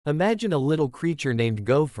Imagine a little creature named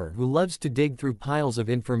Gopher who loves to dig through piles of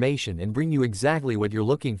information and bring you exactly what you're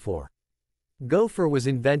looking for. Gopher was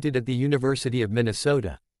invented at the University of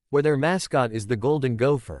Minnesota, where their mascot is the Golden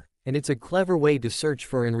Gopher, and it's a clever way to search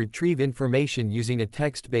for and retrieve information using a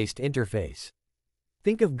text-based interface.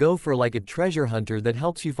 Think of Gopher like a treasure hunter that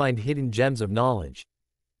helps you find hidden gems of knowledge.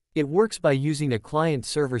 It works by using a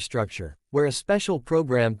client-server structure, where a special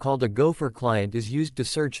program called a Gopher client is used to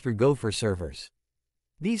search through Gopher servers.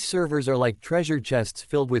 These servers are like treasure chests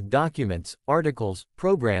filled with documents, articles,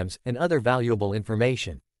 programs, and other valuable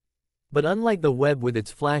information. But unlike the web with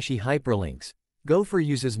its flashy hyperlinks, Gopher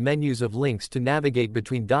uses menus of links to navigate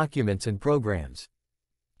between documents and programs.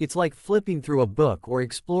 It's like flipping through a book or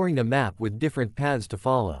exploring a map with different paths to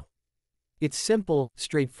follow. It's simple,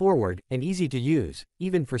 straightforward, and easy to use,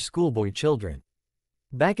 even for schoolboy children.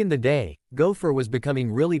 Back in the day, Gopher was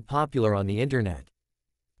becoming really popular on the internet.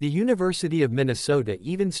 The University of Minnesota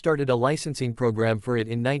even started a licensing program for it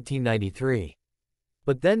in 1993.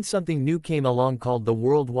 But then something new came along called the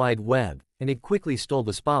World Wide Web, and it quickly stole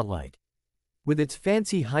the spotlight. With its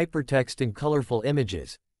fancy hypertext and colorful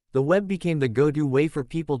images, the web became the go-to way for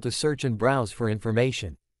people to search and browse for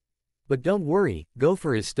information. But don't worry,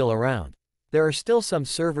 Gopher is still around. There are still some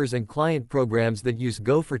servers and client programs that use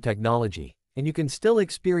Gopher technology, and you can still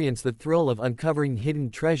experience the thrill of uncovering hidden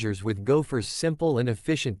treasures with Gopher's simple and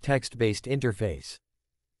efficient text-based interface.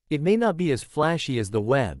 It may not be as flashy as the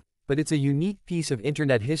web, but it's a unique piece of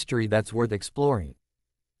internet history that's worth exploring.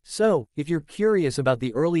 So, if you're curious about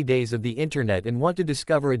the early days of the internet and want to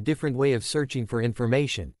discover a different way of searching for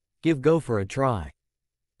information, give Gopher a try.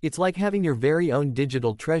 It's like having your very own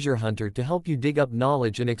digital treasure hunter to help you dig up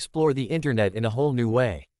knowledge and explore the internet in a whole new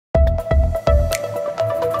way.